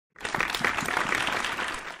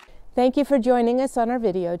Thank you for joining us on our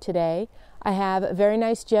video today. I have a very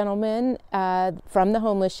nice gentleman from the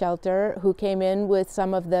homeless shelter who came in with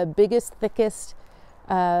some of the biggest, thickest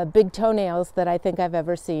big toenails that I think I've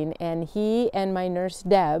ever seen. And he and my nurse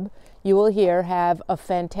Deb, you will hear, have a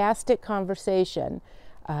fantastic conversation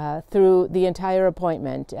through the entire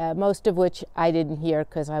appointment, most of which I didn't hear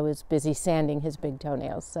because I was busy sanding his big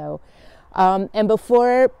toenails. So, and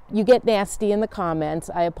before you get nasty in the comments,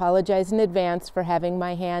 I apologize in advance for having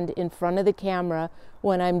my hand in front of the camera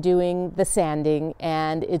when I'm doing the sanding,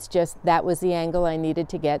 and it's just that was the angle I needed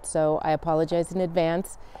to get, so I apologize in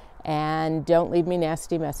advance, and don't leave me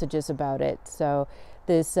nasty messages about it. So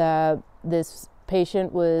this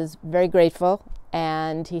patient was very grateful,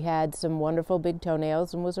 and he had some wonderful big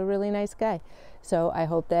toenails and was a really nice guy. So I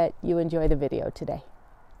hope that you enjoy the video today.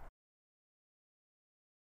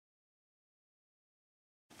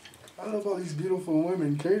 I love all these beautiful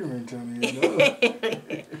women catering to me, you know?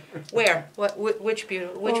 Where? Which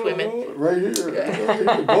women? Right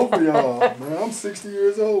here. Both of y'all. Man, I'm 60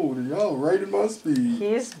 years old, and y'all right in my speed.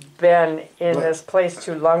 He's been in this place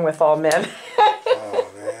too long with all men.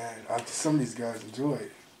 Oh, man. Some of these guys enjoy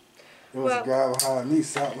it. There was a guy behind me,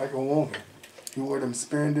 sounded like a woman. He wore them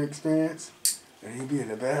spandex pants, and he'd be in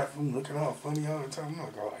the bathroom looking all funny all the time. I'm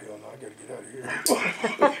like, oh, hell no, I gotta get out of here.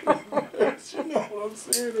 You know what I'm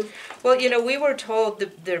saying? Well, you know, we were told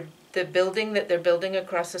the building that they're building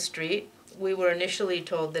across the street, we were initially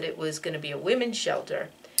told that it was going to be a women's shelter.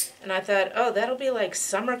 And I thought, oh, that'll be like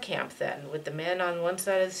summer camp then, with the men on one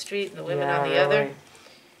side of the street and the women on the other.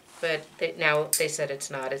 But now they said it's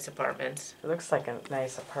not, it's apartments. It looks like a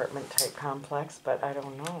nice apartment type complex, but I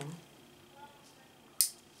don't know.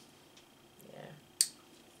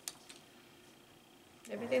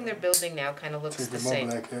 Everything they're building now kind of looks the same.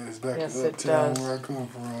 My black ass back Yes, to it uptown does. where I come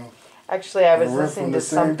from. Actually, I was listening to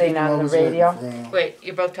something on the radio. Wait,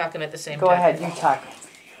 you're both talking at the same time? Go ahead, you talk.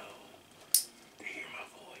 They hear my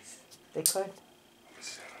voice. They could.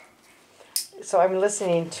 So I'm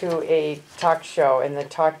listening to a talk show, and the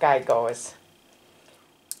talk guy goes,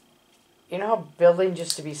 you know how buildings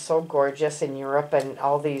used to be so gorgeous in Europe, and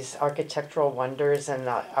all these architectural wonders and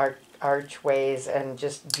the archways and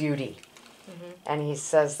just beauty. And he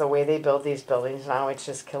says the way they build these buildings now, it's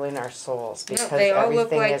just killing our souls because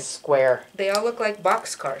everything is square. They all look like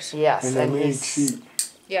boxcars. Yes, and he's cheap.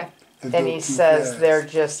 Yeah. And he says they're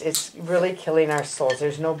just, it's really killing our souls.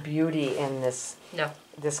 There's no beauty in this. No.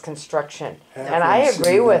 This construction. And I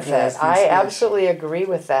agree with it. I absolutely agree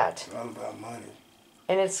with that. It's all about money.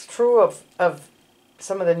 And it's true of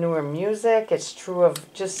some of the newer music. It's true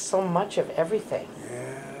of just so much of everything.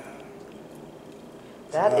 Yeah.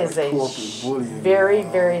 That is a very,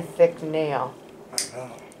 very thick nail. I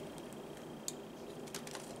know.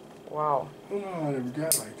 Wow. I don't know how I never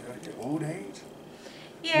got like that. Your old age?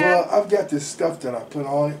 Yeah. Well, I've got this stuff that I put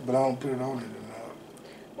on it, but I don't put it on it enough.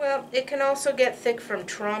 Well, it can also get thick from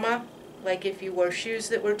trauma, like if you wore shoes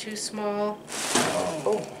that were too small.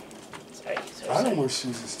 Oh. Sorry. I don't wear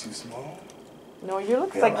shoes that's too small. No, you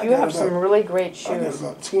look like you have some really great shoes. I got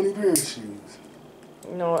about 20 pair of shoes.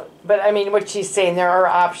 No, but I mean, what she's saying, there are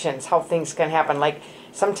options how things can happen. Like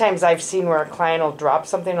sometimes I've seen where a client will drop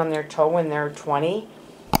something on their toe when they're 20,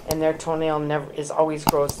 and their toenail always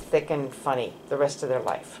grows thick and funny the rest of their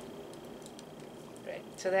life. Right.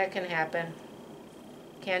 So that can happen.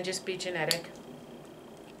 Can just be genetic.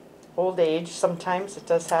 Old age, sometimes it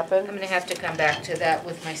does happen. I'm going to have to come back to that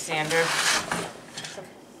with my sander.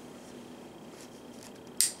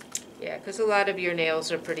 Yeah, because a lot of your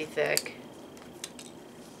nails are pretty thick.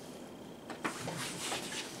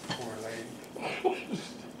 Poor lady.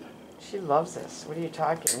 She loves this. What are you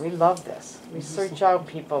talking? We love this. We search out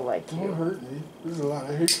people like Don't you. hurt me. There's a lot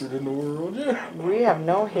of hatred in the world. Yeah. We have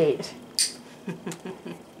no hate.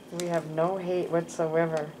 We have no hate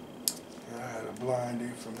whatsoever. I had a blind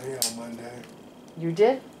date from hell Monday. You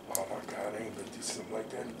did? Oh my God, I ain't been through something like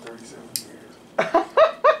that in 37 years.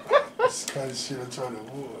 This kind of shit I try to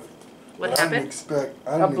avoid. What happened? I didn't expect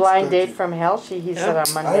A blind date from hell, he said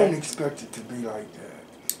on Monday. I didn't expect it to be like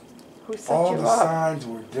that. Who set All you the up? signs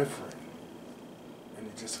were different. And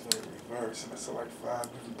it just went in reverse. And I saw like 5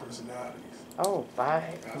 different personalities. Oh, my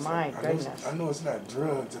goodness. I know it's not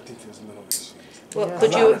drugs. I think there's mental issues. Well, Yeah.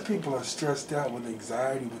 could A you? lot of people are stressed out with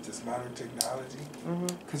anxiety with this modern technology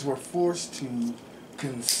because we're forced to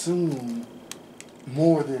consume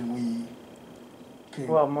more than we can.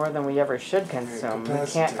 Well, more than we ever should consume. We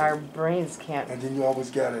can't. Our brains can't. And then you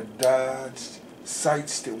always gotta dodge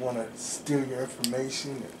sites that want to steal your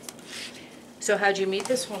information. So how'd you meet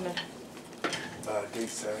this woman? They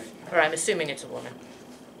say. Or I'm assuming it's a woman.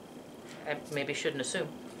 I maybe shouldn't assume.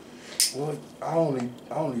 Well, I only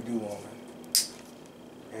do woman,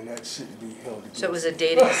 and that shouldn't be held against. So it was a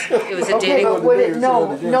dating. It was a Okay, dating. but would it,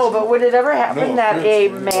 but would it ever happen No that offense a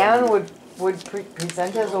to man anybody. would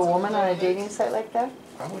present as a woman on a dating site like that?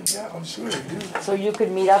 I'm sure they do. So you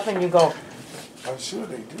could meet up and you go, I'm sure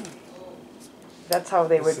they do. that's how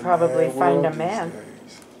they would It's a probably mad find a world these man.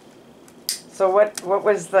 days. So what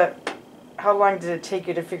was the, how long did it take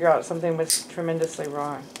you to figure out something was tremendously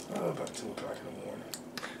wrong? About 2 o'clock in the morning.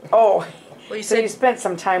 Oh, Well, you so you said spent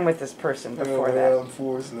some time with this person before that.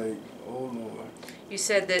 Before it's like, oh Lord. you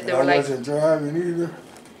said that And there were I like wasn't driving either.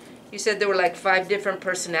 you said there were like 5 different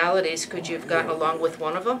personalities. Could you have gotten along with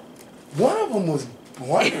one of them? One of them was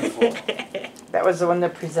wonderful. That was the one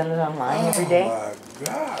that presented online every day? Oh my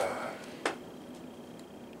God.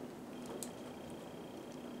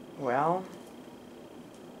 Well,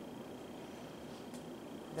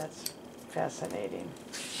 that's fascinating.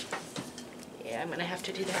 Yeah, I'm gonna have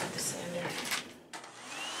to do that with the sander.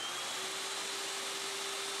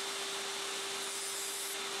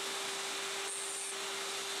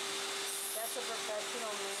 That's a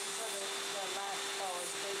professional name for the last color,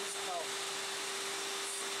 baby coat.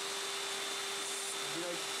 Be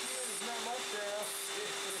like, shit, it's not my style.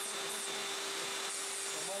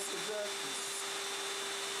 I'm Michael Jackson.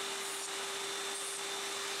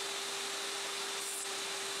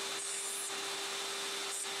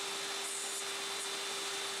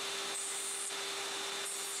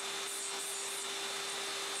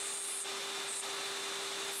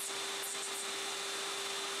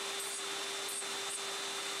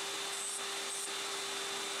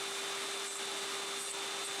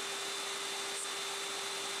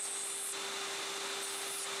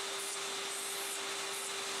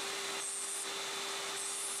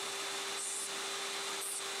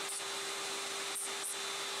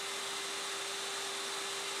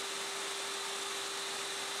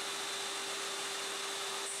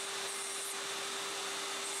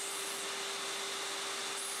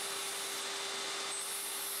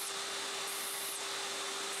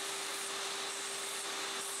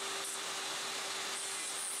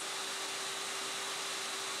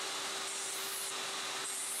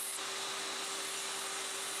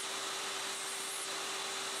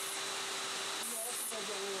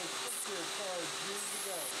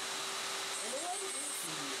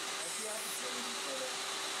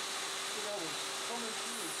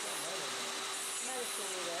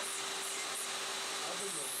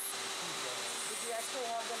 Did you actually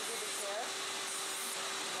have them do the chair?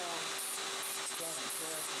 No.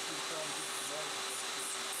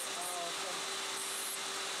 Oh, okay.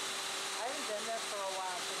 I haven't been there for a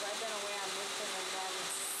while because I've been away on mission and then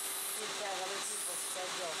we've had other people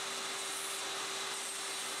schedule.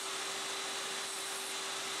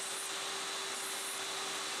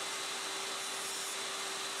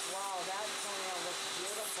 Wow, that toenail looks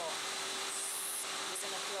beautiful. You're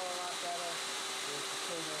going to feel a lot better. It's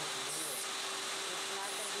not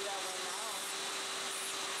going to be that way now.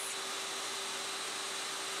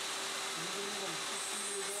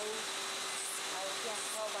 I can't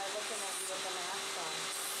tell by looking at you with the mask on.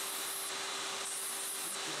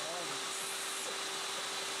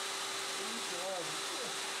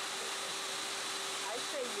 I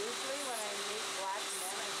say usually when I meet black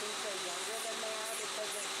men, I think they're younger than they are because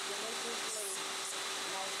their skin is usually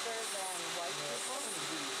nicer than white people.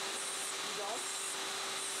 You don't?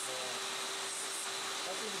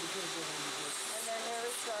 I think it depends on when you get. And their hair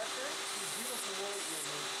is darker? These beautiful white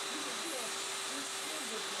women, their skin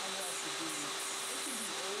does not have to be, they can be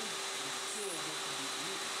aged and still they can be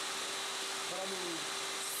beautiful. But I mean,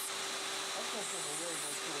 I come from a way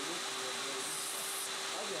more coalition than baby.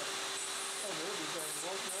 I got everything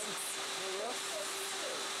walking on it.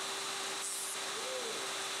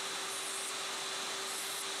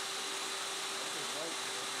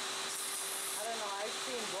 I don't know, I've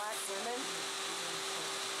seen black women.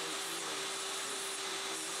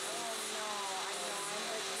 Oh no, I know, I'm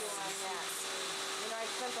with you on that. You know, I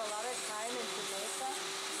spent a lot of time in Jamaica.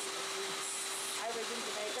 I was in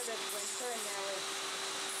Jamaica this winter and there was,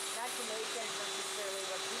 not Jamaicans necessarily,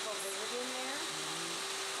 but people visiting there.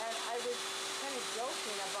 And I was kind of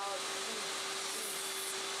joking about these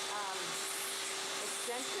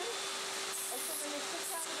extensions. I said, when they sit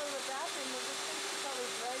down to go to the bathroom, those extensions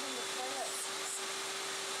always right in the toilet.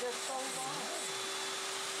 They're so long.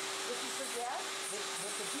 Did you forget?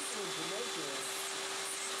 But the people in Jamaica,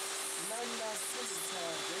 99% of the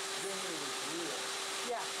time, their hair is real.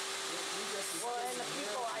 Yeah. Well, and the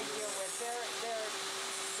people I deal with, they're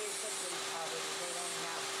basically poverty. They don't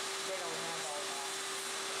have all that.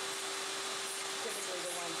 Typically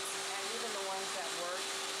the ones, and even the ones that work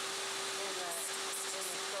in the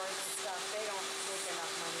stores and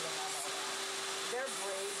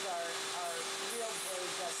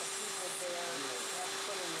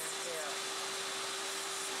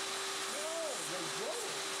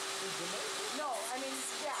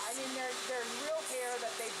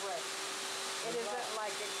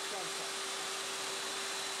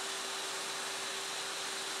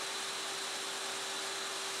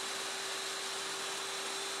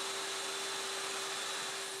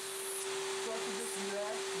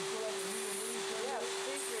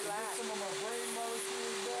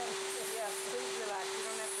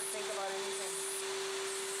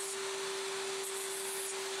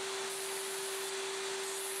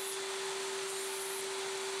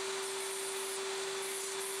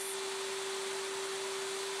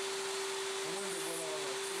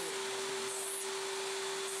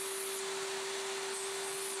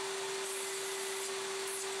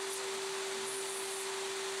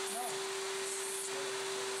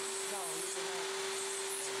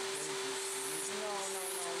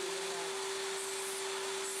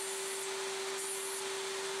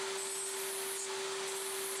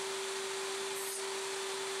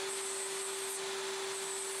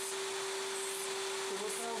what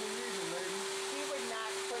time we leaving, lady? She would not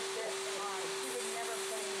put this on. She would never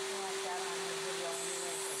put anything like that on her video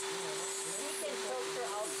anyway. We can filter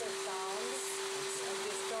out the sound and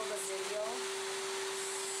just show the video.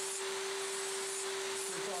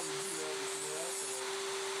 She'll probably do that with you afterwards.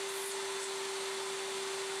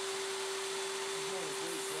 She's doing a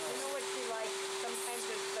great job. You know what she likes? Sometimes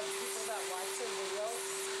it's the people that watch her video,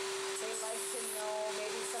 they like to know,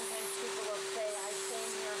 maybe sometimes people will say, I came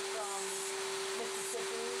here from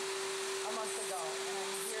Mississippi a month ago, and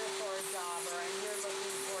I'm here for a job, or I'm here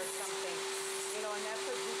looking for something. You know, and that's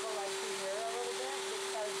what people like to hear a little bit,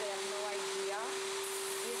 because they have no idea.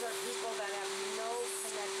 These are people that have no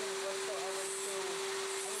connection whatsoever to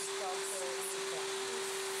any shelter or anything.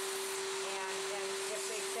 And if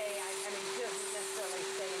they say, I mean, she doesn't necessarily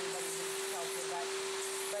say anybody's in the shelter,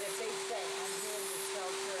 but if they say, I'm here in the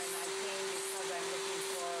shelter and I came because I'm looking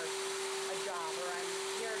for a job, or I'm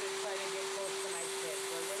here to try to get close to my kids,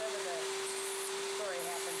 or whatever the story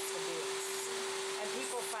happens to be. And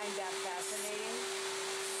people find that fascinating,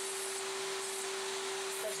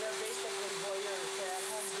 because they're basically voyeurs. They're at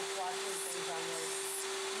home just watching things on their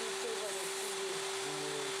YouTube or their TV.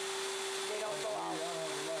 They don't go out. They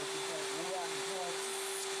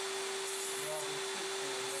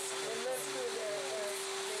live through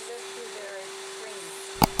their screens.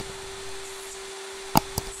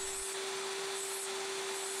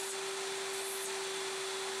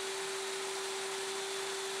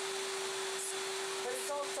 But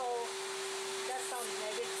it's also, that sounds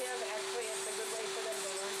negative. Actually, it's a good way for them to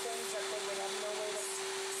learn things that they would have no way to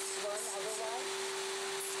learn otherwise.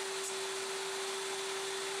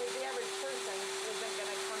 Because the average person isn't going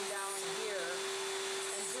to come down here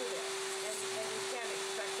and do this. And you can't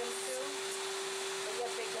expect them to. But yet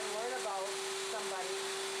they can learn about somebody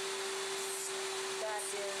that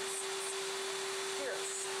is here.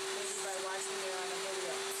 Maybe by watching it on a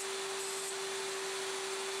video.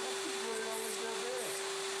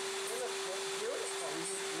 They look beautiful.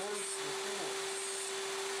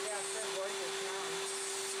 Yeah, they're gorgeous now.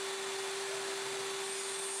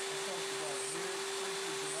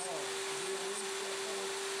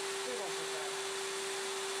 She won't put that.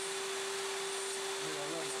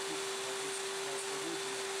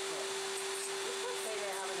 You could say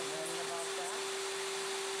they have an opinion about that.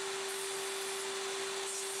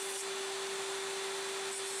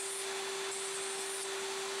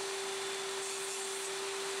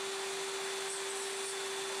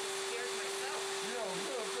 Scared myself. Yeah,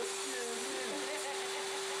 look, that's scaring me.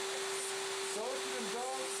 Some of them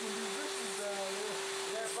dogs can be vicious down there.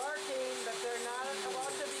 They're barking, but they're not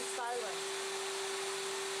allowed to be silent.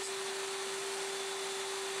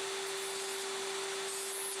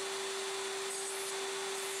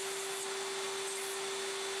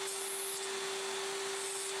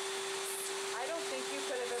 I don't think you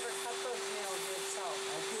could have ever cut those nails yourself.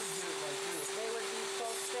 I couldn't get it like this. They would be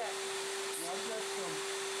so thick. Yeah, I got some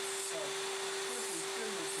Christmas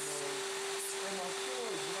stimulus to those in my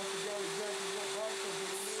storage, but I forgot exactly what box of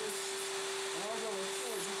it is. When I go in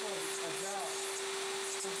storage, you call it a job.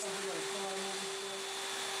 Sometimes I gotta climb over stuff.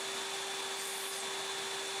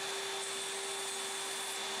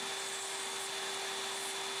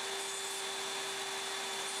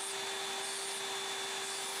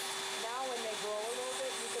 Now when they grow a little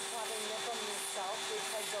bit, you could probably nip them yourself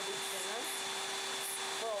because they'll be thinner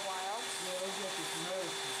for a while. Yeah, I got this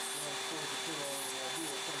medicine that I'm supposed to put on when I do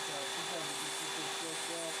it sometimes. Sometimes it gets so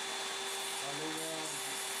stressed out. I lay down and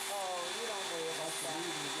just Oh, you don't worry about watch the that.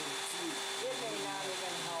 movie and go to sleep. It may not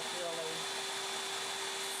even help really.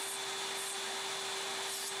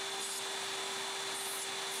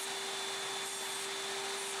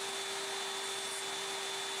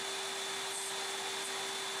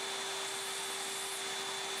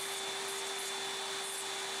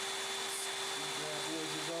 These bad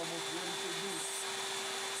boys is almost ready to do.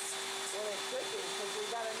 Well, it could be because we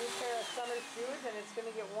got a new pair of summer shoes and it's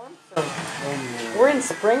going to get warm soon. Oh yeah. We're in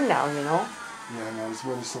spring now, you know. Yeah, I know, this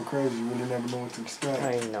weather's so crazy, you really never know what to expect.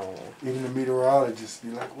 I know. Even the meteorologists be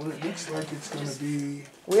like, well, it looks like it's going to be...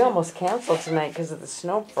 We almost canceled tonight because of the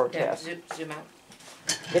snow Yeah, forecast. zoom out.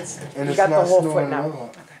 It's And you it's got the not whole snowing foot at now. all.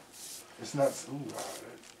 Okay. It's not... Ooh, wow,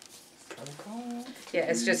 it's kind of cold. Yeah,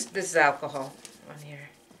 it's just, this is alcohol on here.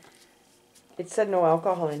 It said no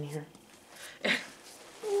alcohol in here.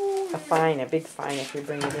 A fine, a big fine if we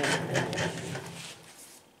bring it in.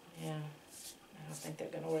 Yeah, I don't think they're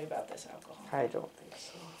gonna worry about this alcohol. I don't think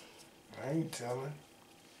so. I ain't telling.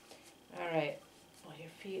 All right, well, your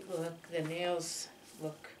feet look, the nails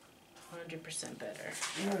look 100% better.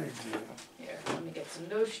 Yeah, they do. Here, let me get some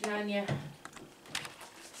lotion on you.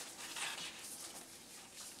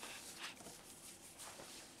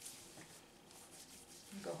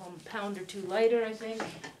 home a pound or two lighter, I think.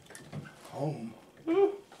 Home.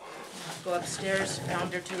 Go upstairs, a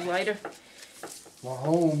pound or two lighter. My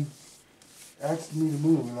home asked me to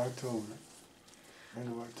move in October. End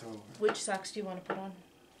of October. Which socks do you want to put on?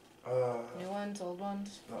 New ones, old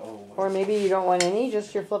ones? The old ones. Or maybe you don't want any,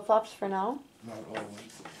 just your flip-flops for now? Not old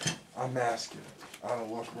ones. I'm masculine. I don't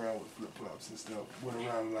walk around with flip-flops and stuff. With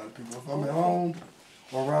around a lot of people. If I'm at home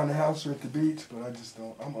or around the house or at the beach, but I just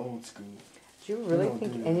don't. I'm old school. Do you really don't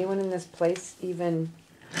think do that. anyone in this place even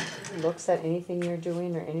looks at anything you're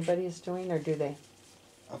doing or anybody is doing, or do they?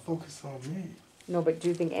 I focus on me. No, but do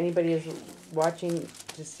you think anybody is watching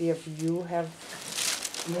to see if you have...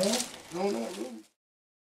 No, not really.